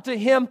offer to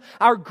Him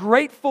our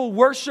grateful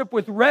worship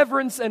with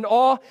reverence and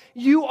awe,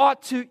 you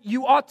ought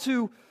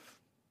to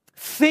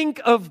think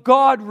of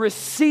God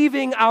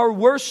receiving our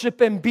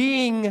worship and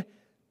being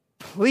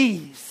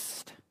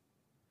pleased,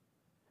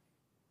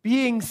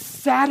 being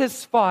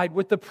satisfied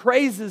with the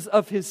praises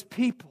of His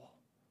people.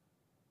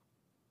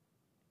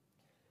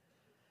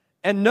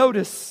 And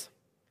notice,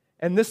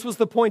 and this was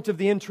the point of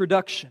the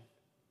introduction,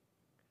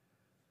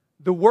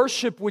 the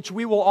worship which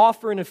we will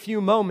offer in a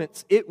few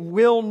moments, it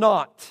will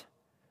not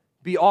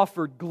be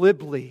offered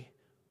glibly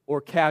or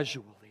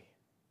casually.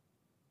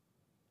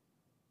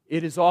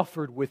 It is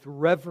offered with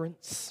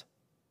reverence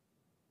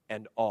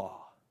and awe.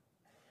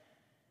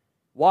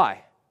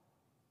 Why?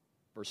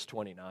 Verse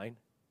 29.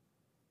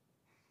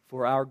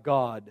 For our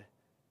God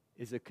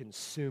is a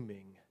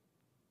consuming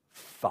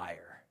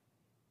fire.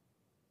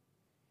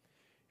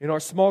 In our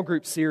small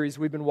group series,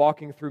 we've been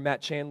walking through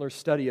Matt Chandler's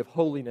study of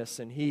holiness,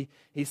 and he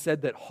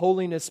said that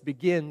holiness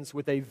begins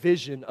with a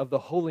vision of the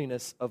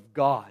holiness of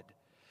God.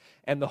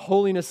 And the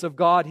holiness of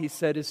God, he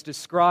said, is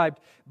described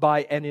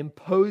by an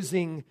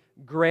imposing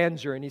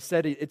grandeur. And he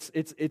said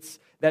it's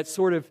that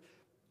sort of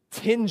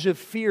tinge of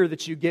fear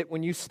that you get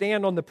when you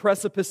stand on the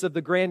precipice of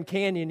the Grand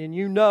Canyon and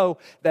you know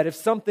that if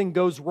something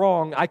goes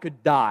wrong, I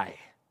could die.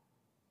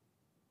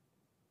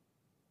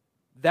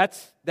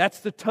 That's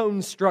the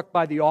tone struck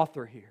by the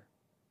author here.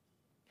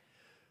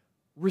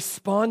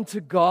 Respond to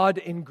God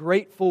in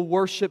grateful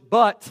worship,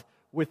 but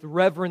with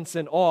reverence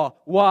and awe.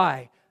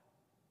 Why?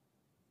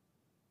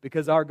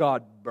 Because our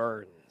God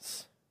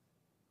burns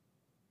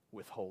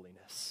with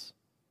holiness.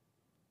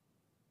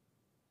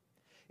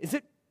 Is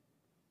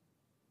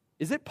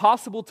it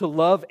possible to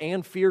love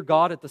and fear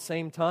God at the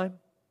same time?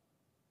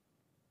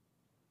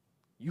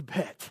 You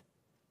bet.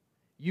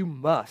 You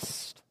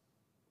must.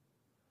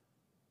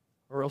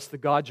 Or else the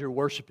God you're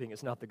worshiping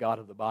is not the God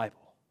of the Bible.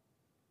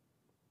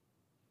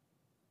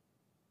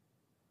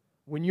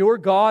 When your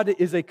God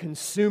is a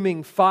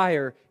consuming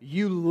fire,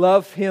 you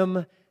love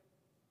Him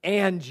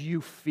and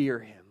you fear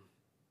Him.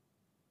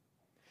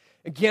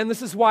 Again,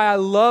 this is why I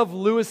love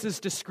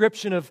Lewis's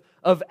description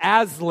of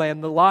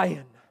Aslan, the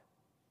lion.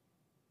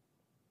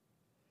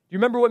 You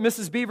remember what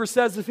Mrs. Beaver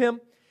says of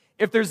him?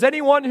 If there's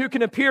anyone who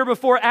can appear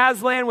before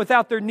Aslan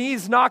without their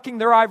knees knocking,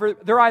 they're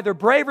either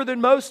braver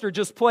than most or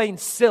just plain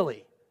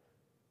silly.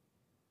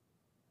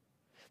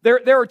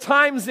 There are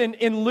times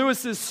in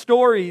Lewis's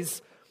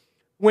stories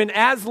when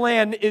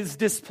Aslan is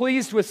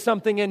displeased with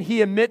something and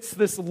he emits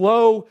this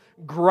low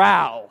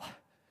growl.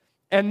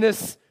 And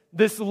this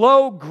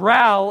low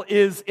growl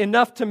is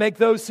enough to make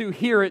those who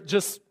hear it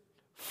just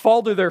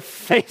fall to their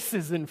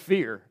faces in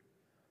fear.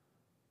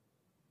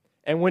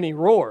 And when he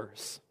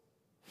roars,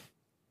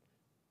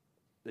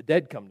 the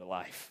dead come to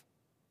life.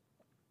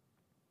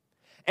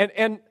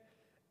 And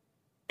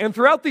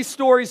throughout these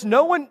stories,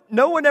 no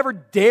one ever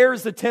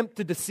dares attempt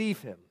to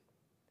deceive him.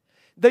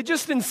 They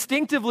just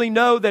instinctively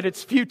know that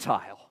it's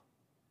futile.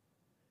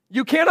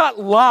 You cannot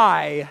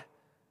lie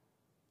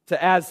to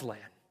Aslan.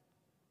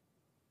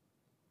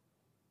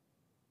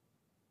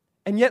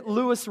 And yet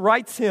Lewis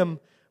writes him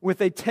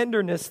with a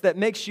tenderness that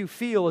makes you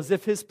feel as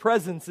if his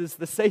presence is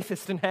the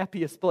safest and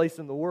happiest place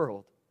in the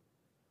world.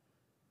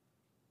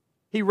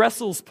 He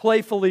wrestles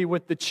playfully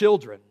with the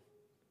children.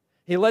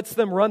 He lets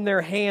them run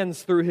their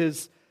hands through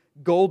his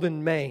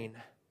golden mane.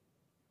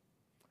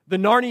 The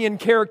Narnian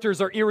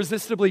characters are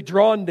irresistibly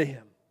drawn to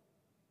him.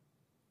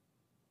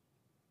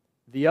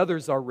 The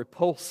others are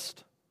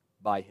repulsed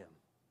by him.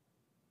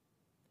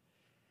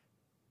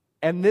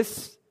 And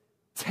this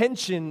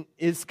tension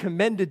is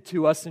commended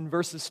to us in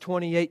verses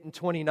 28 and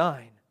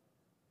 29.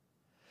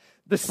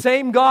 The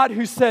same God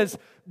who says,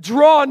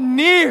 "Draw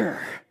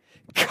near,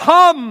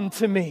 come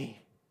to me.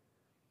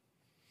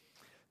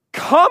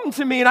 Come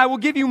to me, and I will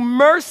give you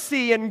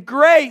mercy and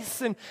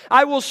grace, and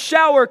I will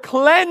shower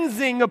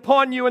cleansing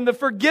upon you and the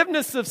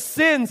forgiveness of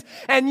sins,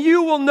 and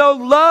you will know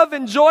love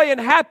and joy and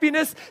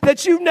happiness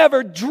that you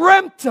never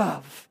dreamt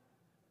of.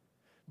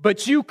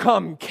 But you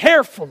come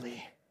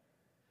carefully,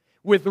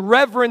 with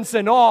reverence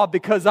and awe,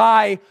 because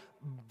I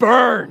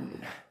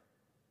burn.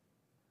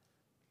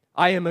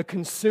 I am a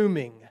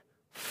consuming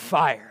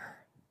fire."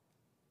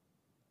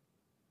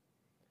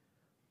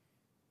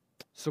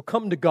 So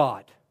come to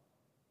God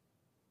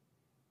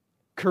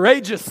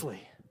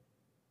courageously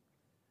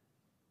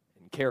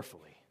and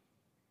carefully.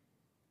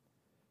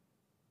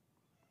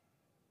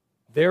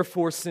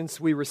 Therefore, since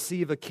we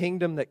receive a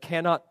kingdom that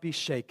cannot be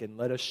shaken,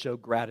 let us show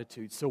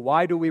gratitude. So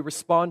why do we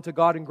respond to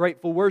God in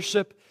grateful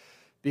worship?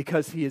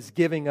 Because He is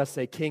giving us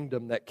a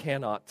kingdom that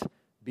cannot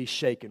be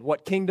shaken.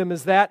 What kingdom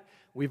is that?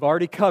 We've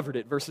already covered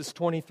it. Verses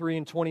 23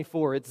 and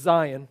 24. It's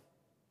Zion.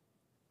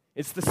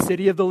 It's the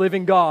city of the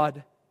living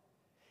God.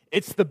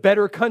 It's the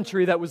better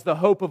country that was the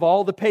hope of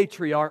all the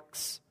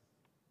patriarchs.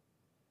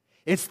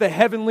 It's the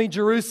heavenly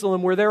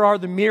Jerusalem where there are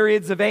the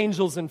myriads of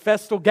angels in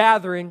festal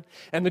gathering,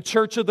 and the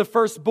church of the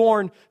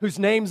firstborn whose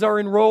names are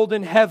enrolled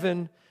in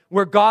heaven,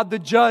 where God the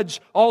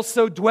judge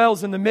also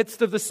dwells in the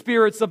midst of the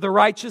spirits of the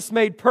righteous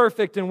made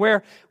perfect, and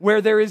where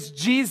there is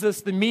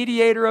Jesus, the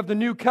mediator of the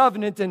new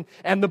covenant,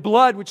 and the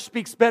blood which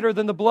speaks better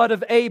than the blood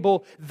of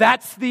Abel.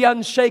 That's the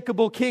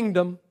unshakable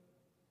kingdom.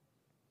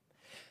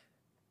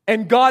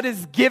 And God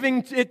is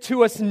giving it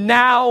to us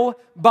now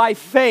by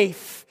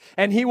faith,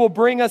 and He will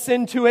bring us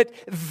into it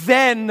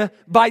then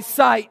by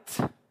sight.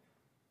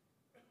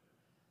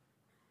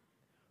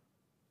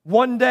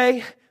 One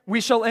day, we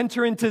shall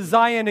enter into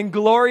Zion in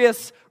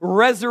glorious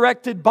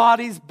resurrected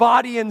bodies,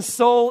 body and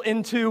soul,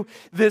 into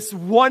this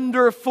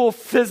wonderful,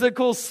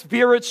 physical,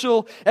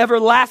 spiritual,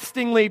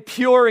 everlastingly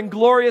pure and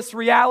glorious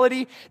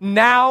reality.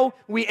 Now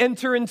we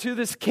enter into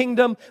this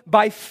kingdom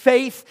by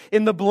faith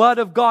in the blood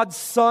of God's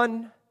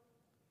Son.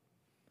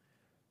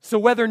 So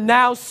whether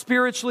now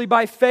spiritually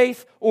by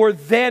faith or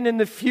then in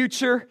the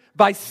future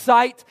by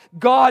sight,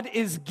 God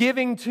is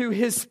giving to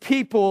His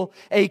people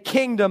a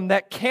kingdom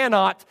that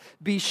cannot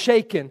be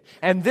shaken.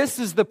 And this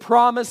is the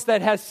promise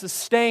that has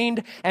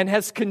sustained and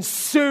has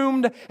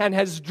consumed and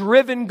has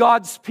driven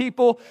God's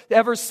people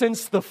ever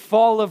since the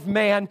fall of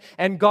man,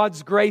 and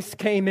God's grace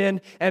came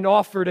in and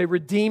offered a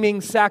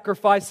redeeming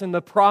sacrifice and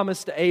the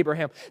promise to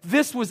Abraham.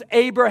 This was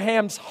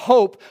Abraham's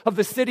hope of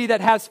the city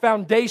that has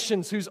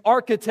foundations, whose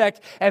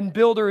architect and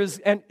builder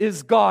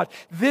is God.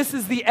 This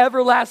is the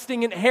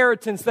everlasting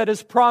inheritance that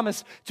is promised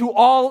to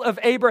all of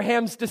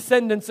Abraham's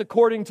descendants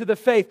according to the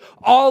faith.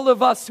 All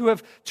of us who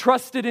have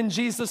trusted in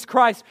Jesus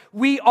Christ,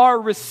 we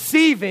are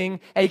receiving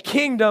a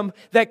kingdom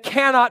that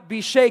cannot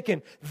be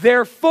shaken.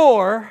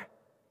 Therefore,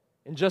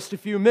 in just a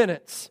few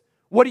minutes,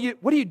 what do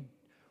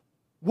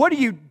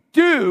you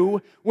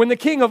do when the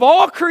King of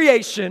all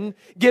creation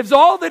gives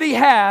all that He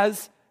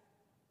has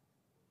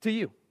to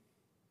you?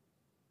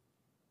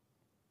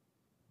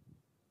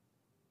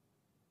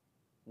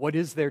 What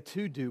is there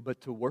to do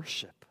but to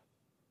worship?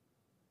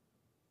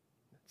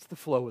 That's the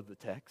flow of the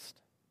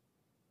text.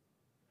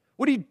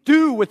 What do you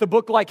do with a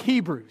book like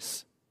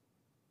Hebrews?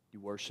 You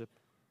worship.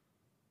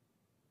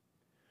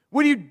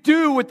 What do you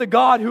do with the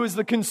God who is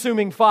the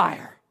consuming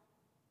fire?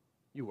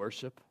 You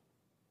worship.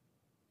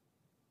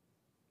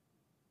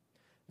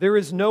 There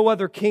is no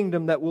other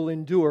kingdom that will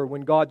endure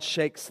when God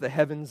shakes the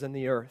heavens and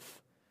the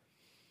earth.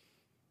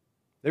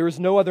 There is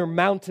no other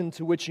mountain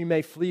to which you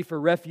may flee for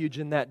refuge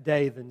in that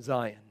day than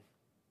Zion.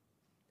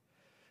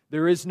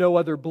 There is no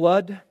other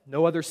blood,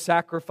 no other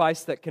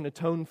sacrifice that can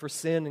atone for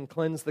sin and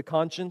cleanse the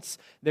conscience.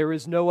 There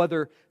is no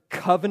other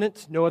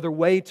covenant, no other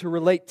way to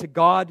relate to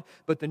God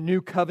but the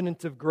new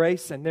covenant of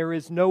grace. And there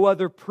is no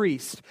other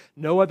priest,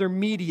 no other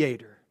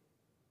mediator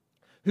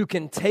who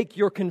can take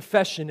your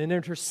confession and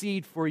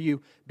intercede for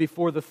you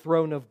before the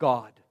throne of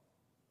God.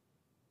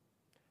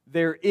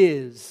 There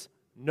is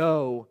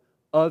no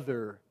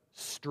other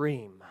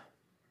stream.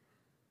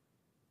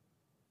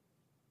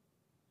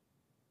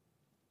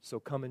 So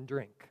come and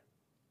drink.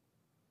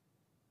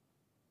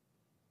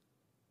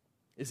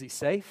 Is He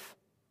safe?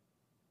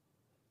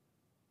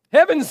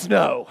 Heavens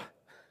no!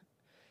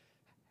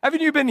 Haven't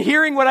you been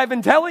hearing what I've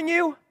been telling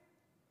you? Of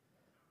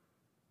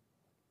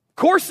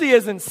course He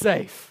isn't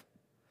safe.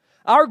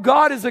 Our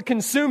God is a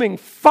consuming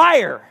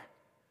fire.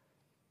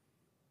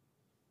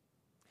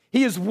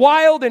 He is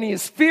wild and He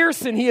is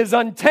fierce and He is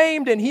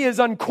untamed and He is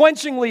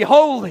unquenchingly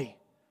holy.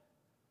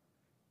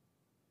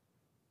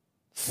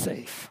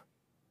 Safe.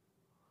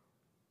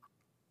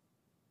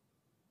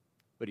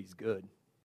 But He's good.